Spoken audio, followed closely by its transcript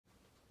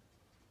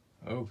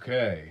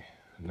Okay,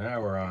 now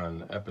we're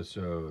on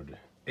episode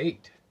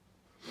 8.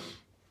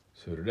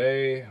 So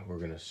today we're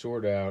going to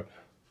sort out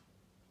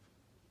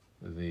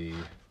the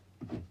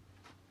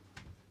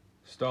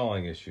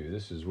stalling issue.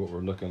 This is what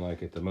we're looking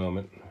like at the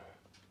moment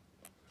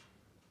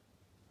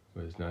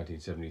with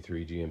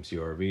 1973 GMC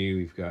RV.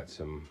 We've got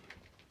some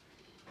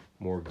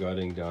more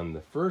gutting done. The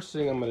first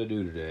thing I'm going to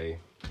do today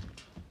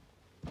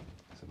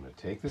is I'm going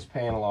to take this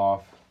panel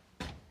off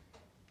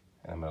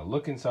and I'm going to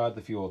look inside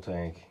the fuel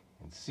tank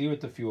and see what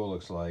the fuel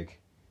looks like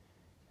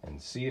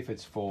and see if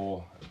it's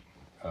full.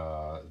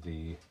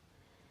 The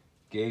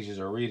gauges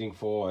are reading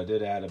full. I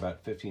did add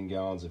about 15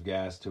 gallons of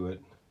gas to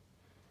it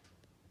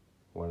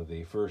one of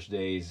the first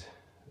days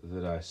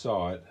that I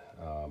saw it,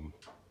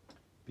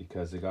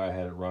 because the guy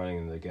had it running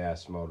and the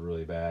gas smelled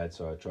really bad,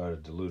 so I tried to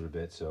dilute it a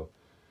bit. So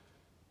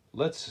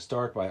let's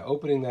start by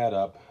opening that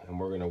up, and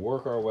we're going to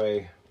work our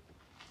way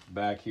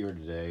back here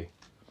today.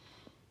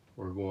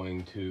 We're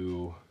going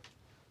to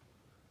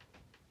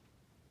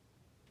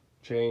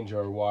change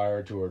our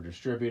wire to our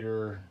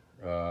distributor.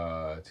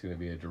 It's going to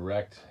be a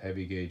direct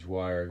heavy gauge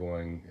wire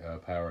going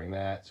powering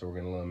that, so we're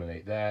going to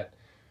eliminate that.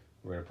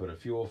 We're going to put a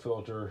fuel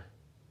filter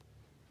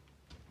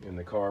in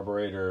the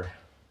carburetor.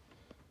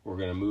 We're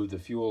going to move the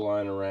fuel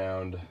line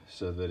around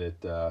so that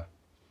it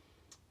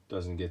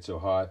doesn't get so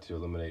hot, to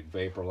eliminate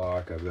vapor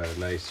lock. I've got a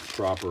nice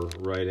proper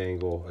right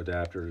angle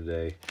adapter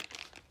today,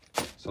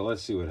 so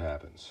let's see what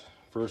happens.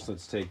 First,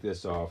 let's take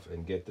this off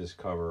and get this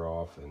cover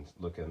off and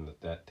look in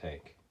that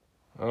tank.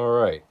 All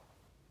right,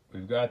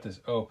 we've got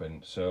this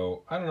open.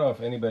 So I don't know if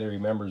anybody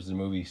remembers the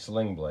movie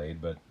Sling Blade,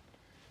 but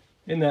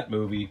in that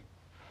movie,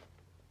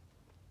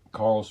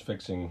 Carl's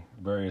fixing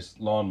various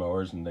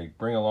lawnmowers, and they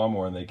bring a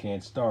lawnmower and they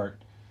can't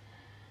start.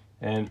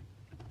 And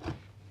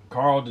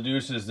Carl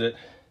deduces that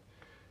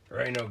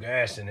there ain't no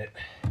gas in it.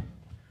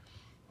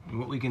 And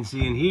what we can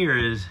see in here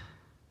is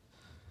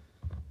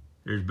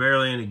there's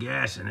barely any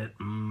gas in it.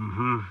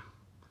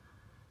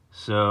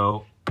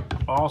 So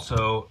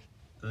also,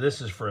 this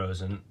is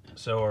frozen.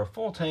 So our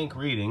full tank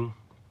reading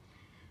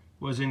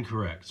was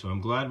incorrect. So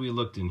I'm glad we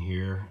looked in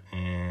here,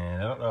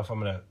 and I don't know if I'm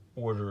gonna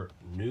order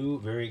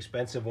new, very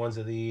expensive ones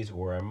of these,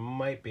 or I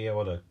might be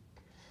able to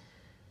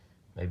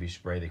maybe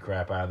spray the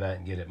crap out of that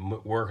and get it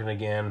working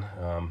again.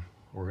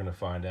 We're gonna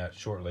find out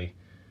shortly.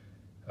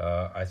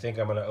 I think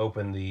I'm gonna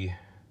open the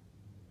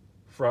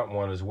front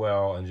one as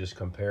well and just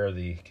compare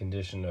the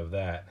condition of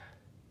that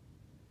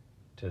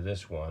to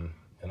this one,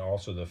 and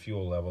also the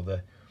fuel level.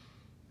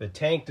 The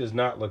tank does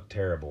not look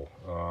terrible.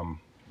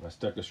 I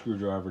stuck a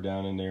screwdriver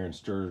down in there and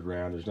stirred it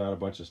around. There's not a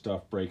bunch of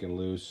stuff breaking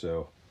loose,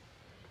 so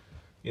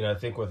you know, I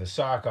think with a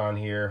sock on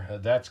here,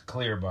 that's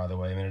clear, by the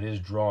way. I mean, it is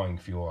drawing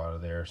fuel out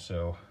of there,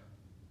 so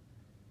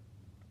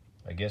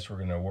I guess we're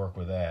gonna work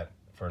with that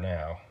for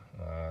now.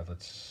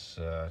 Let's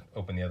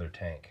open the other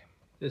tank.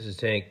 This is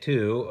tank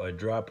 2. I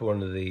dropped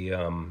one of the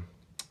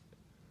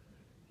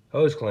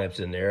hose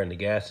clamps in there, and the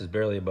gas is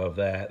barely above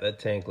that. That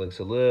tank looks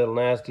a little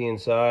nasty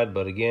inside,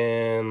 but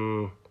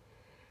again,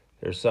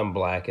 there's some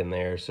black in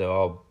there, so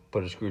I'll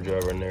put a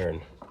screwdriver in there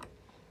and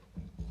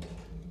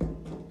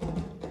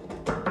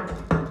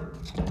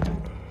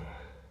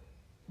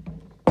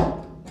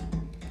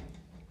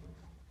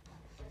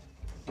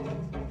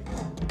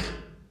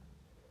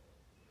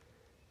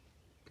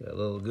got a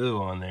little goo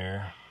on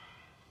there.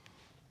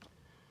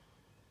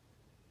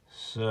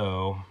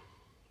 So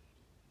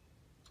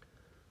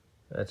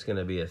that's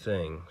gonna be a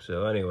thing.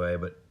 So anyway,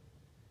 but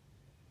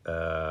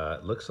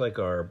looks like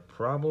our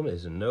problem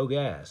is no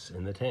gas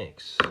in the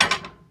tanks.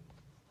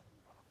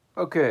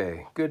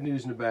 Okay, good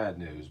news and bad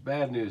news.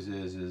 Bad news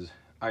is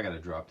I gotta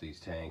drop these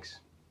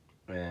tanks,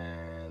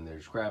 and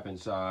there's crap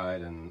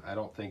inside, and I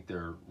don't think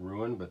they're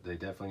ruined, but they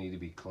definitely need to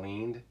be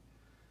cleaned.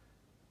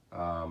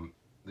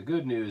 The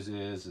good news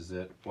is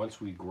that once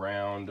we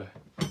ground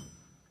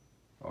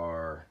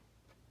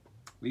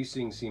these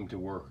things seem to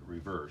work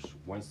reverse.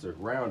 Once they're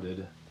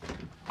grounded,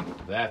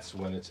 that's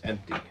when it's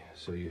empty.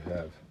 So you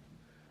have,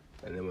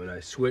 and then when I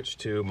switch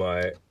to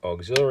my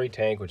auxiliary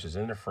tank, which is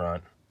in the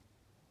front,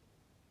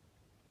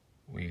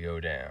 we go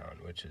down,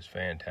 which is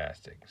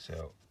fantastic.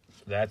 So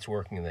that's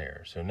working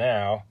there. So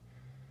now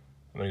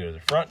I'm gonna go to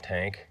the front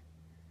tank,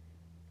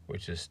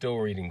 which is still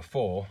reading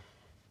full,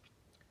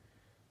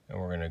 and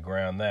we're gonna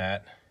ground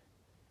that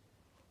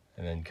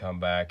and then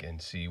come back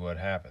and see what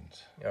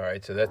happens. All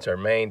right, so that's our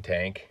main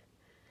tank,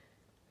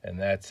 and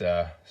that's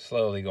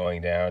slowly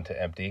going down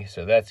to empty,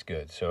 so that's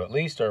good. So at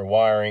least our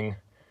wiring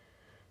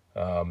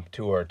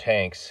to our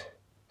tanks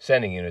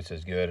sending units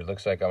is good. It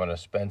looks like I'm gonna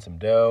spend some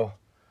dough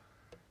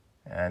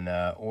and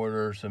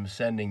order some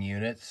sending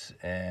units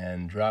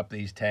and drop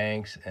these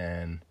tanks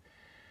and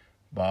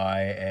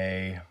buy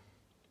a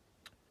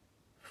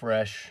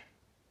fresh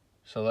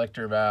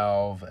selector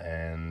valve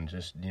and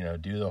just, you know,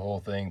 do the whole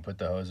thing, put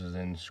the hoses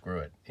in, screw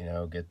it, you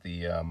know, get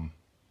the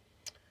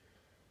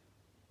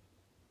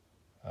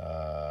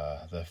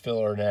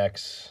filler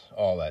necks,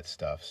 all that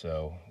stuff.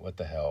 So what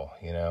the hell,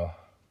 you know,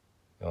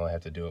 you only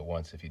have to do it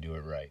once if you do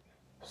it right.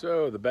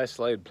 So the best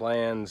laid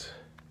plans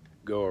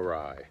go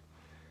awry.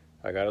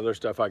 I got other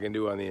stuff I can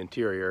do on the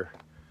interior.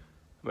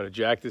 I'm gonna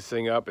jack this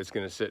thing up. It's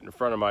gonna sit in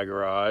front of my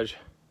garage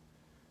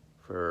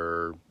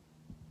for a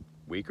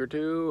week or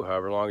two,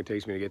 however long it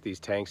takes me to get these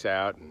tanks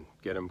out and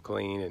get them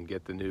clean and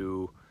get the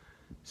new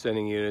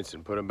sending units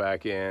and put them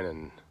back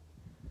in.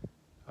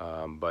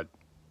 And but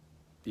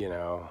you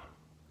know,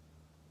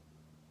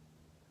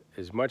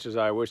 as much as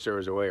I wish there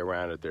was a way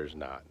around it, there's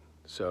not.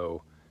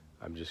 So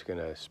I'm just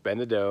gonna spend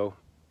the dough,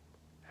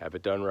 have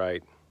it done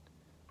right,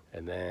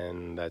 and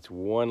then that's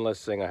one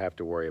less thing I have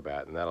to worry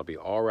about, and that'll be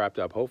all wrapped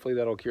up. Hopefully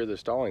that'll cure the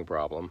stalling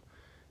problem,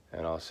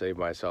 and I'll save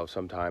myself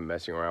some time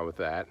messing around with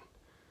that.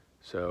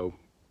 So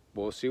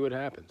we'll see what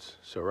happens.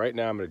 So right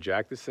now I'm gonna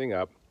jack this thing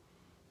up,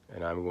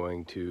 and I'm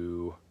going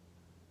to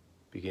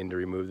begin to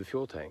remove the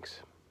fuel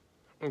tanks.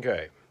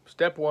 Okay,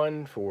 step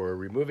one for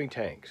removing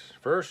tanks.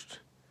 First,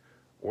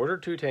 order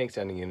 2 tank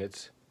sending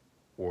units,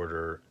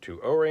 order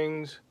 2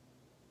 O-rings,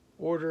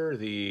 order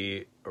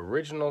the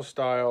original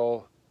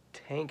style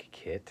tank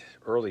kit,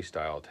 early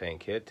style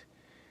tank kit,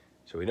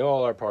 so we know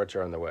all our parts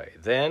are on the way.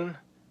 Then,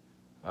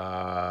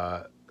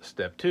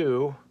 step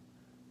 2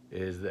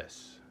 is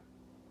this.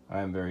 I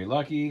am very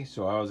lucky,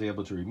 so I was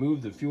able to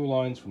remove the fuel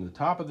lines from the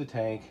top of the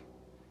tank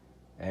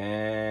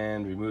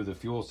and remove the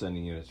fuel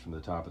sending units from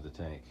the top of the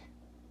tank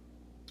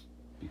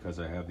because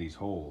I have these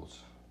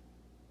holes.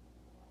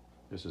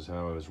 This is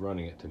how I was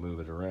running it to move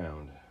it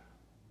around.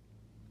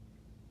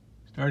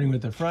 Starting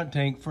with the front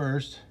tank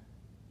first,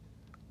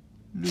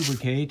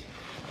 lubricate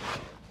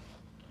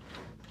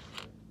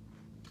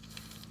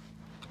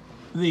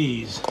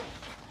these.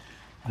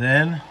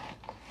 Then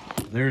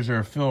there's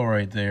our fill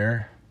right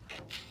there,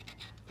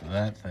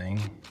 that thing.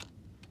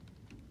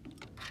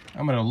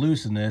 I'm gonna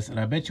loosen this, and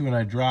I bet you when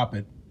I drop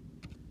it,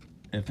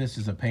 if this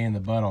is a pain in the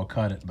butt, I'll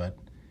cut it, but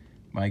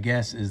my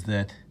guess is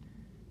that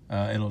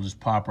it'll just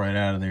pop right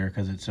out of there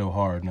because it's so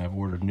hard, and I've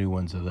ordered new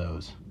ones of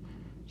those.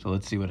 So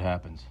let's see what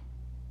happens.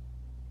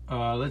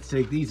 Let's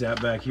take these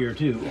out back here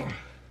too.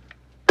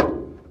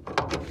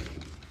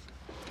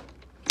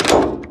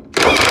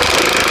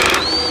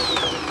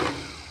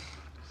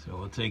 So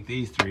we'll take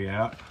these 3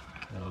 out.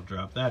 That'll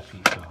drop that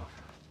piece off.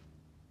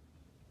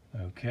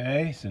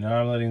 Okay, so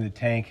now I'm letting the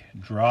tank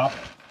drop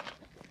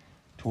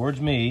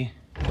towards me.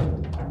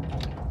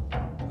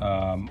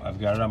 I've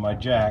got it on my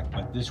jack,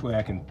 but this way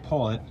I can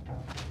pull it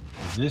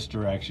this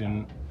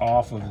direction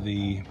off of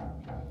the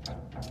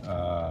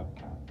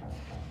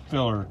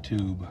filler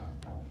tube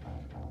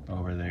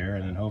over there,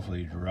 and then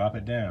hopefully drop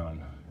it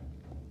down.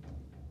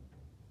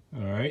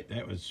 All right,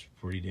 that was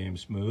pretty damn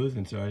smooth,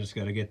 and so I just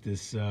got to get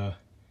this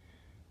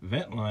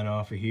vent line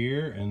off of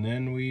here, and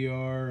then we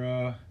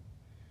are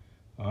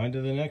on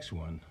to the next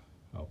one.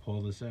 I'll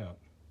pull this out.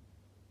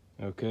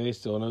 Okay,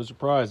 still no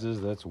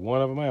surprises. That's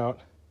one of them out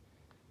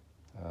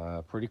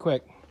pretty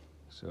quick.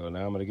 So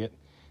now I'm going to get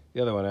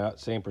the other one out.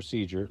 Same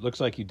procedure. Looks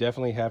like you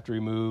definitely have to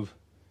remove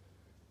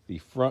the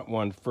front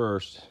one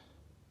first,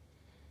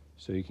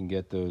 so you can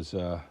get those.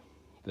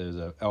 There's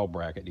a L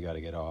bracket you got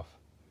to get off.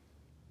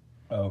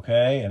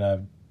 Okay,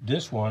 and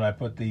this one I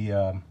put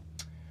the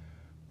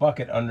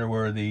bucket under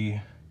where the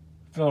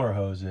filler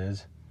hose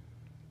is,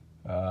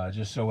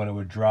 just so when it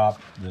would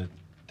drop, the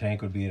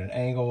tank would be at an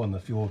angle and the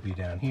fuel would be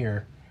down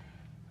here.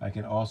 I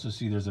can also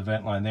see there's a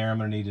vent line there I'm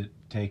going to need to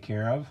take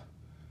care of,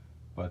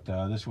 but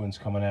this one's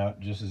coming out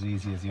just as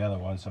easy as the other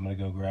one, so I'm going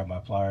to go grab my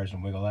pliers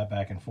and wiggle that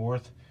back and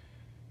forth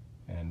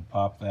and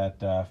pop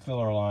that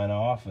filler line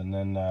off, and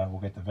then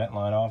we'll get the vent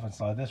line off and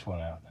slide this one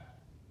out.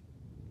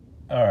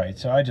 All right,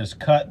 so I just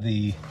cut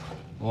the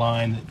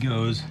line that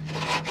goes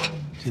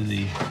to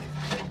the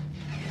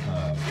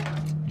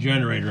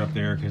generator up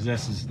there, because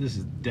this is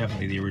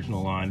definitely the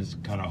original line. It's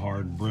kind of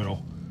hard and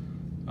brittle.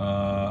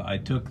 I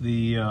took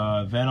the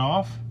vent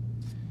off.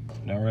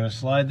 Now we're going to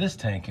slide this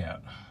tank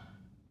out.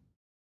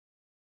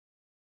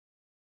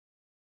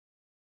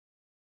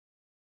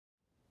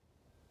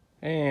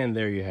 And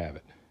there you have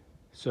it.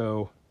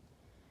 So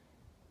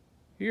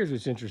here's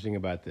what's interesting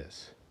about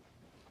this.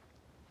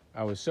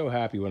 I was so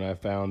happy when I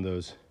found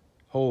those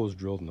holes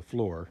drilled in the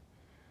floor.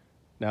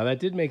 Now that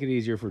did make it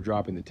easier for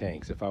dropping the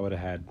tanks. If I would have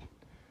had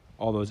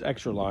all those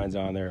extra lines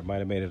on there, it might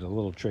have made it a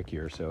little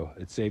trickier, so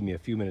it saved me a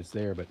few minutes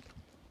there. But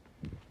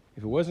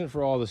if it wasn't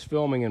for all this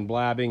filming and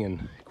blabbing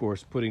and of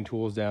course putting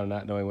tools down and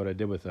not knowing what I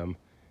did with them,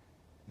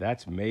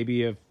 that's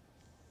maybe a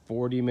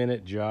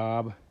 40-minute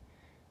job.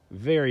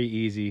 Very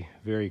easy,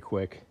 very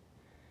quick.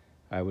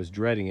 I was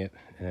dreading it,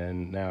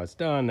 and now it's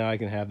done. Now I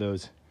can have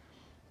those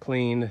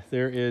cleaned.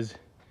 There is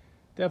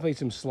definitely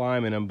some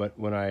slime in them, but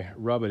when I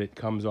rub it, it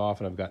comes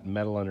off, and I've got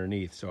metal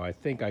underneath. So I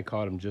think I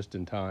caught them just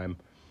in time,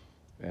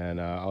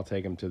 and I'll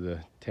take them to the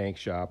tank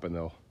shop, and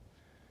they'll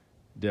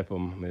dip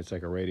them. I mean, it's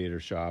like a radiator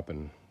shop,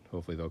 and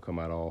hopefully they'll come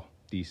out all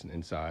decent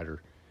inside,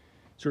 or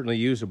certainly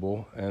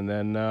usable. And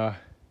then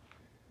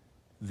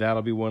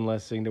that'll be one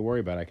less thing to worry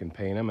about. I can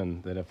paint them,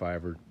 and then if I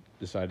ever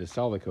decide to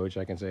sell the coach,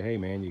 I can say, hey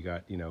man, you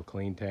got, you know,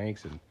 clean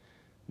tanks and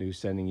new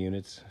sending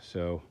units.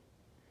 So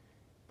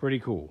pretty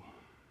cool.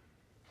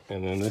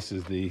 And then this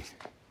is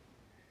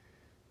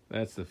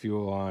that's the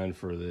fuel line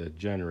for the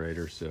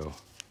generator. So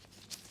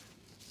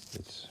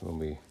It's when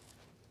we,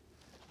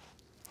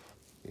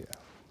 yeah.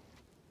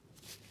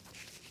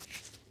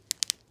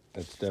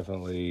 It's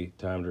definitely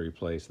time to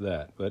replace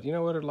that. But you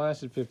know what? It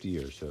lasted 50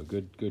 years, so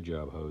good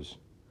job, hose.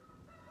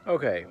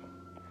 Okay,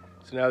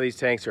 so now these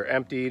tanks are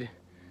emptied.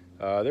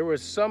 There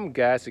was some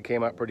gas that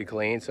came out pretty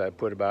clean, so I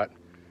put about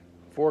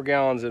 4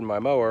 gallons in my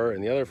mower,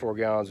 and the other 4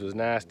 gallons was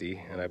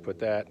nasty, and I put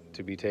that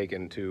to be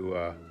taken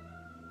to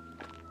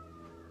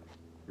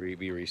be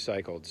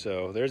recycled.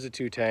 So there's the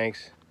 2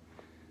 tanks.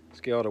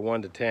 Scale to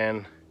 1 to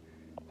 10.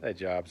 That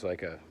job's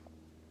like a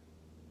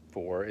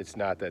 4. It's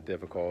not that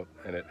difficult,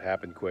 and it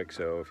happened quick,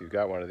 so if you've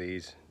got one of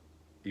these,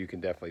 you can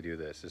definitely do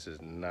this. This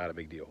is not a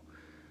big deal.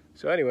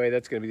 So anyway,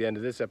 that's going to be the end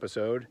of this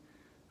episode.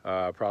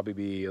 Probably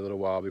be a little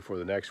while before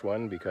the next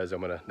one, because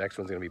next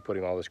one's going to be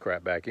putting all this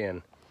crap back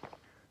in.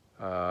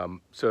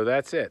 So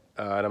that's it.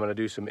 And I'm going to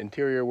do some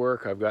interior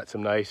work. I've got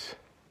some nice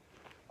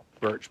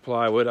birch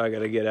plywood I got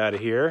to get out of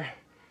here.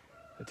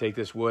 I take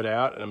this wood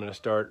out, and I'm going to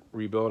start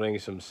rebuilding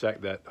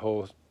that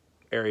whole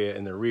area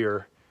in the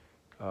rear.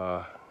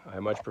 I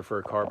much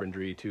prefer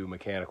carpentry to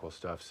mechanical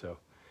stuff, so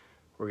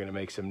we're going to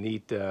make some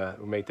neat,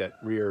 make that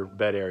rear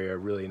bed area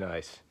really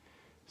nice.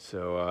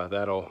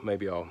 So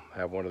maybe I'll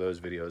have one of those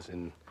videos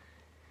in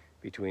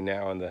between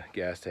now and the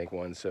gas tank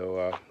one.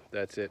 So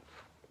that's it.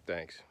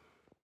 Thanks.